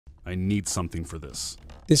I need something for this.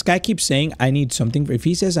 This guy keeps saying, I need something for, if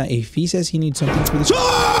he says he needs something for this.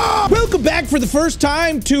 Ah! Welcome back for the first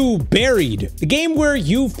time to Buried, the game where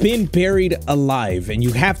you've been buried alive and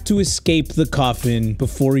you have to escape the coffin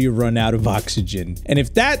before you run out of oxygen. And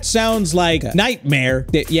if that sounds like a nightmare,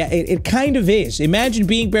 yeah, it kind of is. Imagine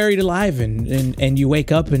being buried alive and you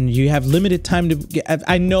wake up and you have limited time to get,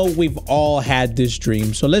 I know we've all had this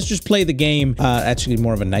dream, so let's just play the game. Actually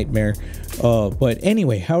more of a nightmare. But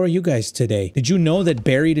anyway, how are you guys today? Did you know that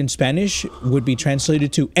buried in Spanish would be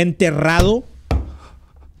translated to enterrado?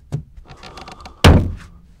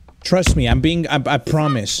 Trust me, I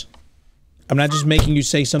promise. I'm not just making you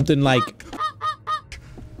say something like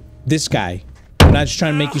this guy. I'm not just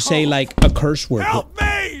trying to make you say like a curse word. Help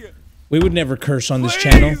me! We would never curse on this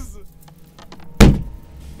channel.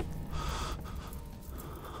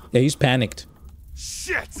 Yeah, he's panicked.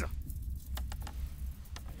 Shit!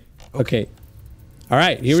 Okay. All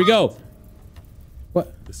right, here we go.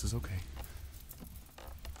 What? This is okay.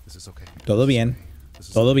 This is okay. Todo bien.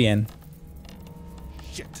 Todo bien.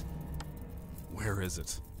 Shit. Where is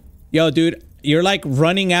it? Yo, dude, you're like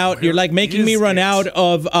running out. You're like making me run out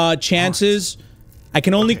of chances. I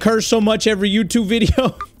can only curse so much every YouTube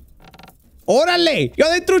video. Orale! Yo,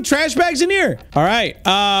 they threw trash bags in here. All right.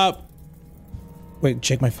 Wait,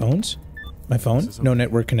 check my phones. My phone? No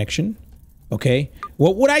network connection. Okay.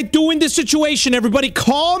 What would I do in this situation? Everybody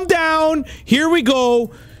calm down. Here we go.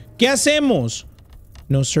 ¿Qué hacemos?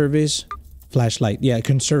 No service. Flashlight. Yeah,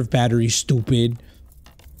 conserve battery, stupid.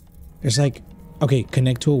 There's like... Okay,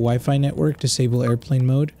 connect to a Wi-Fi network. Disable airplane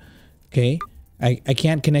mode. Okay. I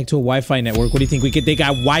can't connect to a Wi-Fi network. What do you think? They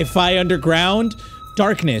got Wi-Fi underground?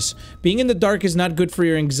 Darkness. Being in the dark is not good for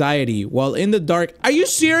your anxiety. While in the dark... Are you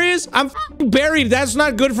serious? I'm buried. That's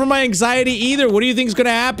not good for my anxiety either. What do you think is gonna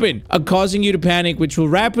happen? Causing you to panic, which will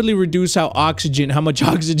rapidly reduce how much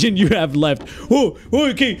oxygen you have left. Oh,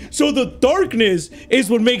 okay. So the darkness is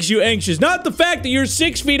what makes you anxious. Not the fact that you're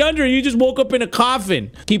 6 feet under and you just woke up in a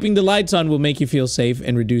coffin. Keeping the lights on will make you feel safe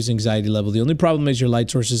and reduce anxiety level. The only problem is your light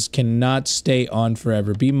sources cannot stay on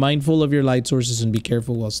forever. Be mindful of your light sources and be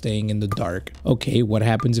careful while staying in the dark. Okay. What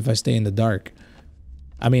happens if I stay in the dark?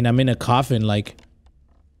 I mean, I'm in a coffin, like...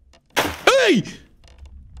 Hey!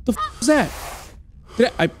 The f is that?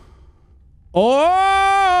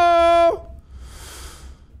 Oh!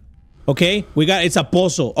 Okay, we got... It's a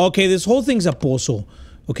pozo. Okay, this whole thing's a pozo.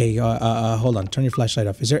 Okay, hold on. Turn your flashlight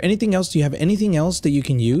off. Is there anything else? Do you have anything else that you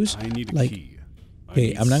can use? I need a like, key.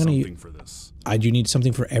 Okay, I'm not gonna use... for this. I do need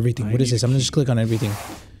something for everything. What is this? I'm gonna just click on everything.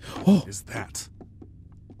 Oh! Is that...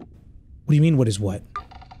 What do you mean, what is what?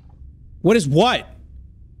 What is what?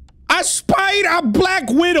 A spider! A black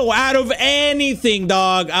widow out of anything,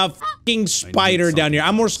 dog. A fucking spider down here.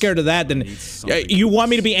 I'm more scared of that than... You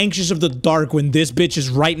want me to be anxious of the dark when this bitch is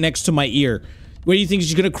right next to my ear. Where do you think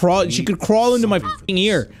she's gonna crawl? She could crawl into my fucking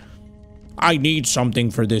ear. I need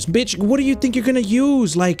something for this. Bitch, what do you think you're gonna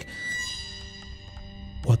use? Like...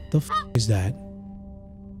 What the f is that?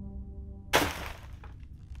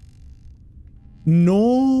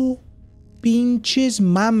 No... Pinches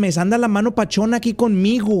mames, anda la mano pachona aquí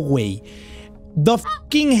conmigo, güey. The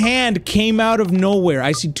fucking hand came out of nowhere.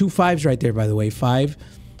 I see 2 5s right there, by the way. 5.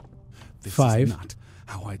 This 5. is not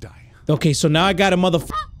how I die. Okay, so now I got a motherfucker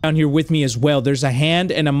down here with me as well. There's a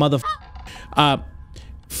hand and a motherfucker.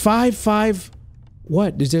 5 5.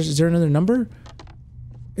 What? Is there another number?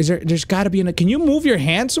 There's gotta be can you move your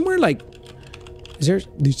hand somewhere? Like,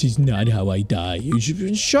 this is not how I die. You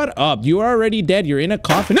should shut up. You are already dead. You're in a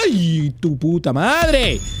coffin. Ay, tu puta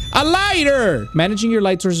madre! A lighter! Managing your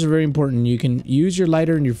light sources is very important. You can use your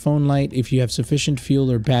lighter and your phone light if you have sufficient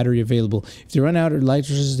fuel or battery available. If they run out of light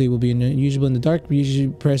sources, they will be unusable in the dark. Usually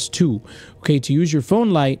press 2. Okay, to use your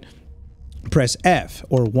phone light, press F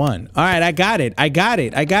or 1. Alright, I got it. I got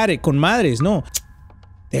it. Con madres, no.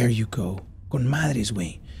 There you go. Con madres,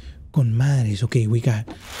 wey. Con madres. Okay, we got...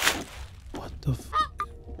 What the f?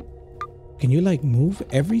 Can you like move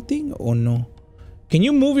everything or no? Can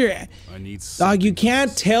you move your... I need Dog, you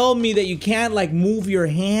can't tell me that you can't like move your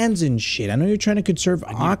hands and shit. I know you're trying to conserve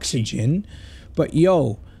oxygen, but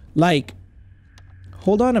yo, like,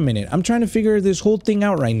 hold on a minute. I'm trying to figure this whole thing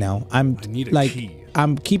out right now. I need a key.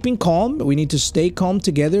 I'm keeping calm. We need to stay calm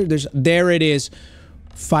together. There it is.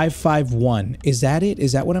 551. Is that it?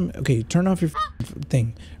 Is that what I'm... Okay, turn off your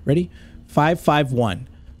thing. Ready? 551.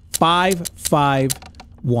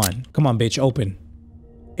 551. Come on, bitch. Open.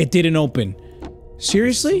 It didn't open.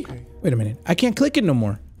 Seriously? Okay. Wait a minute. I can't click it no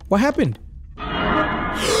more. What happened?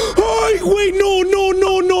 Oh, wait,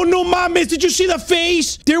 no, mames. Did you see the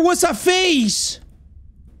face? There was a face.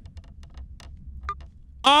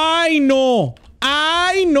 I know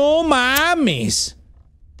mames.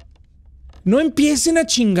 No empiecen a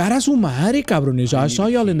chingar a su madre, cabrones. I saw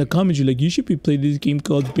y'all in the comments. You're like, you should be playing this game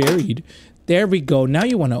called Buried. There we go. Now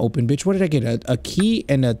you want to open, bitch. What did I get? A key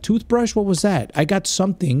and a toothbrush? What was that? I got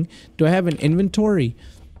something. Do I have an inventory?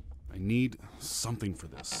 I need something for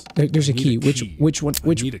this. There's a key. Which one?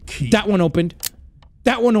 Which? I need a key. That one opened.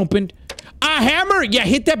 That one opened. A hammer! Yeah,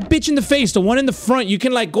 hit that bitch in the face. The one in the front. You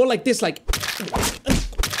can like go like this, like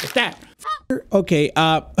that. Okay,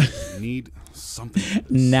 I need something for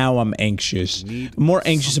this. now I'm anxious. More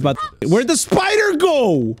anxious about where'd the spider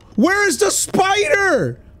go? Where is the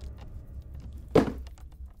spider?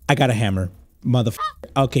 I got a hammer. Motherfucker.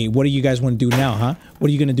 Okay, what do you guys want to do now, huh? What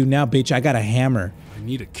are you gonna do now, bitch? I got a hammer. I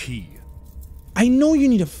need a key. I know you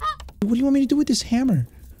need a what do you want me to do with this hammer?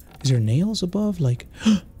 Is there nails above? Like,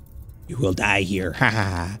 you will die here. Ha ha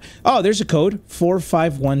ha. Oh, there's a code.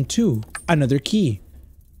 4512. Another key.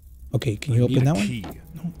 Okay, can you open that one?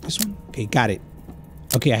 No, this one? Okay, got it.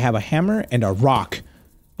 Okay, I have a hammer and a rock.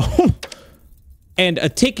 And a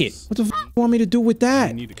ticket. What the f do you want me to do with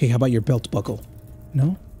that? Okay, how about your belt buckle?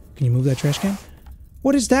 No? Can you move that trash can?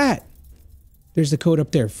 What is that? There's the code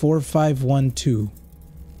up there. 4512.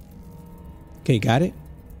 Okay, got it?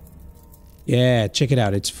 Yeah, check it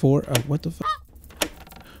out. It's what the f?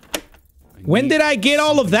 When did I get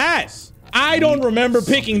all of that? I don't remember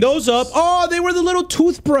picking those up. Oh, they were the little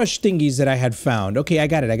toothbrush thingies that I had found. Okay, I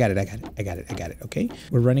got it. Okay.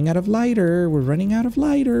 We're running out of lighter.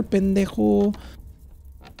 Pendejo.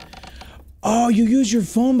 Oh, you use your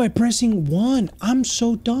phone by pressing 1. I'm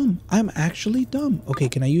so dumb. I'm actually dumb. Okay,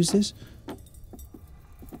 can I use this?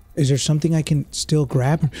 Is there something I can still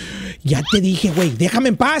grab? Ya te dije, güey. Déjame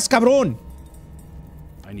en paz, cabrón.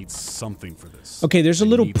 I need something for this. Okay, there's a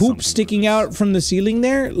little poop sticking out from the ceiling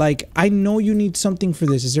there. Like, I know you need something for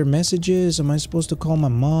this. Is there messages? Am I supposed to call my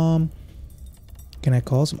mom? Can I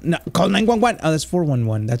call some? No, call 911. Oh, that's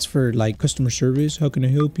 411. That's for, like, customer service. How can I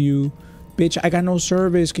help you? Bitch, I got no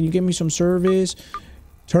service. Can you give me some service?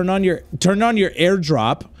 Turn on your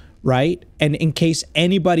airdrop, right? And in case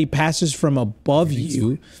anybody passes from above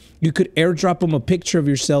you, you could airdrop them a picture of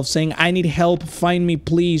yourself saying, I need help, find me,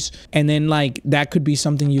 please. And then, like, that could be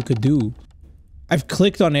something you could do. I've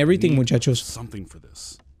clicked on everything, muchachos. Something for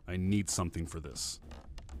this. I need something for this.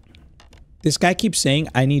 This guy keeps saying,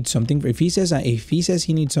 I need something. If he says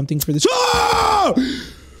he needs something for this. Oh!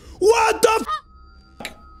 What the f?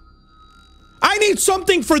 I need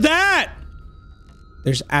something for that!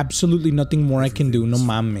 There's absolutely nothing more I can do. No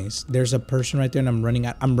mames. There's a person right there and I'm running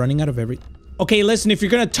out of everything. Okay, listen, if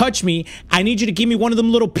you're gonna touch me, I need you to give me one of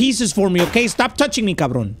them little pieces for me, okay? Stop touching me,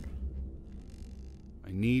 cabron.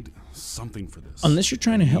 I need something for this. Unless you're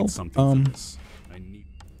trying to help. I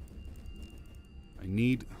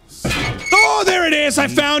need something. Oh, there it is! I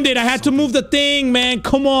found it! I had to move the thing, man!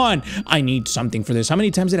 Come on! I need something for this. How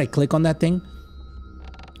many times did I click on that thing?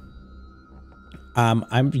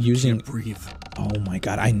 I'm using... Can't breathe. Oh my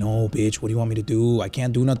god, I know, bitch. What do you want me to do? I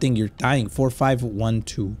can't do nothing. You're dying.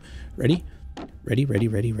 4512. Ready?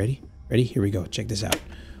 Ready? Here we go. Check this out.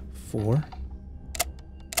 4,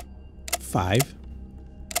 5,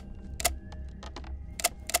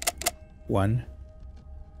 1,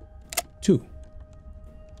 2.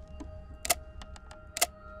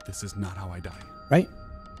 This is not how I die. Right?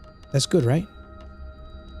 That's good, right?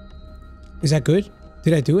 Is that good?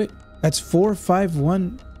 Did I do it? That's 4, 5,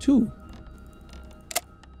 1, 2.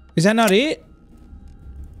 Is that not it?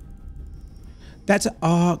 That's,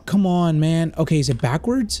 come on, man. Okay, is it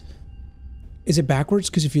backwards? Is it backwards?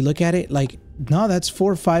 Because if you look at it, like, no, that's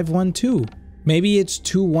 4, 5, 1, 2. Maybe it's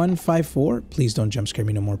 2, 1, 5, 4. Please don't jump scare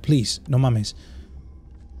me no more. Please. No mames.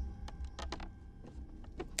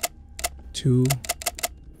 2,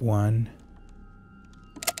 1,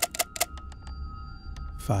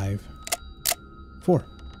 5, 4.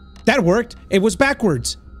 That worked. It was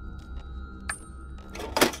backwards.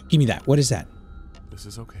 Give me that. What is that? This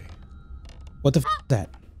is okay. What the f is that?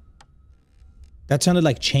 That sounded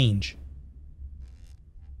like change.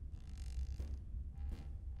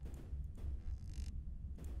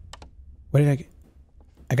 What did I get?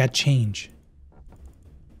 I got change.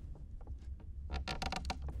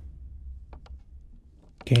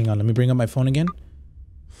 Okay, hang on. Let me bring up my phone again.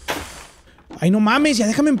 Ay, no mames. Ya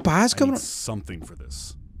déjame en paz, cabrón. Something for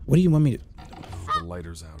this. What do you want me to... The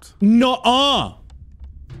lighter's out. No,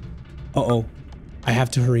 Uh-oh. I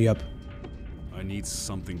have to hurry up. I need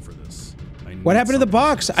something for this. What happened to the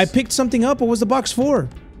box? I picked something up. What was the box for?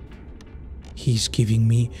 He's giving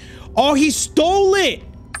me... Oh, he stole it!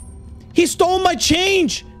 He stole my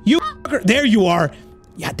change! You fucker! There you are!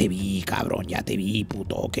 Ya te vi, cabrón. Ya te vi,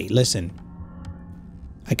 puto. Okay, listen.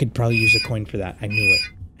 I could probably use a coin for that. I knew it.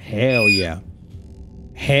 Hell yeah.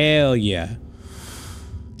 Hell yeah.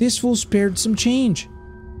 This fool spared some change.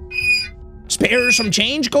 Spare some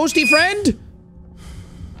change, ghosty friend?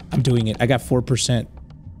 I'm doing it. I got 4%.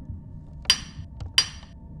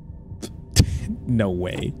 No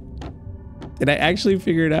way. Did I actually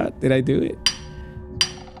figure it out? Did I do it?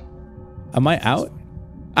 Am I out?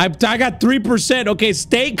 I got 3%. Okay,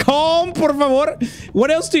 stay calm, por favor.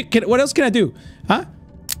 What else can I do? Huh?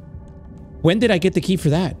 When did I get the key for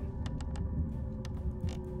that?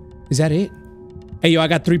 Is that it? Hey, yo, I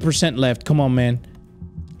got 3% left. Come on, man.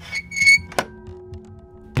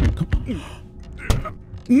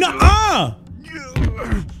 Nuh-uh!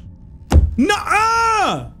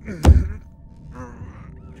 Nuh-uh!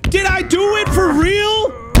 Did I do it for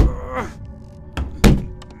real?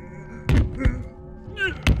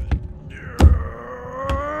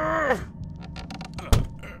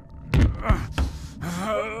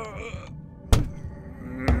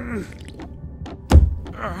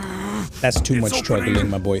 That's too much struggling,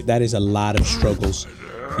 my boy. That is a lot of struggles.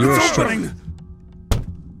 You're struggling.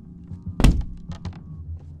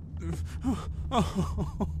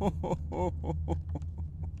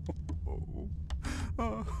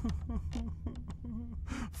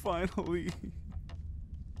 Finally.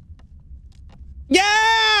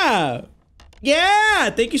 Yeah! Yeah!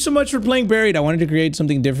 Thank you so much for playing Buried. I wanted to create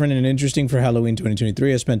something different and interesting for Halloween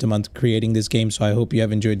 2023. I spent a month creating this game, so I hope you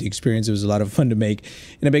have enjoyed the experience. It was a lot of fun to make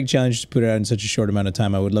and a big challenge to put it out in such a short amount of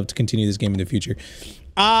time. I would love to continue this game in the future.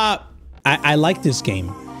 I like this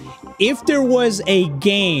game. If there was a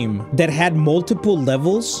game that had multiple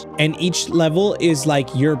levels and each level is like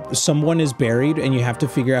someone is buried and you have to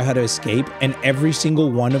figure out how to escape, and every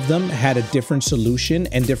single one of them had a different solution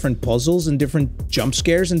and different puzzles and different jump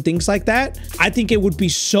scares and things like that, I think it would be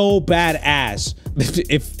so badass.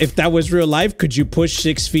 If that was real life, could you push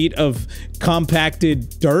 6 feet of compacted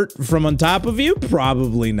dirt from on top of you?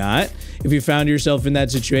 Probably not. If you found yourself in that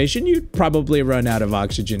situation, you'd probably run out of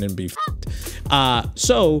oxygen and be f***ed.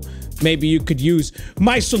 So maybe you could use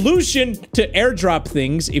my solution to airdrop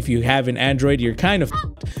things. If you have an Android, you're kind of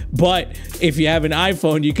f***ed. But if you have an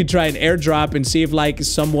iPhone, you could try an airdrop and see if like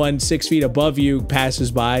someone 6 feet above you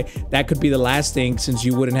passes by. That could be the last thing, since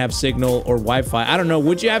you wouldn't have signal or Wi-Fi. I don't know.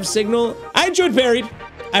 Would you have signal? I enjoyed Buried.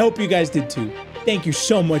 I hope you guys did too. Thank you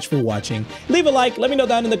so much for watching. Leave a like. Let me know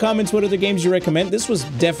down in the comments what other games you recommend. This was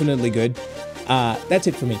definitely good. That's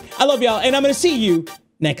it for me. I love y'all, and I'm gonna see you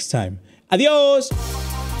next time. Adios!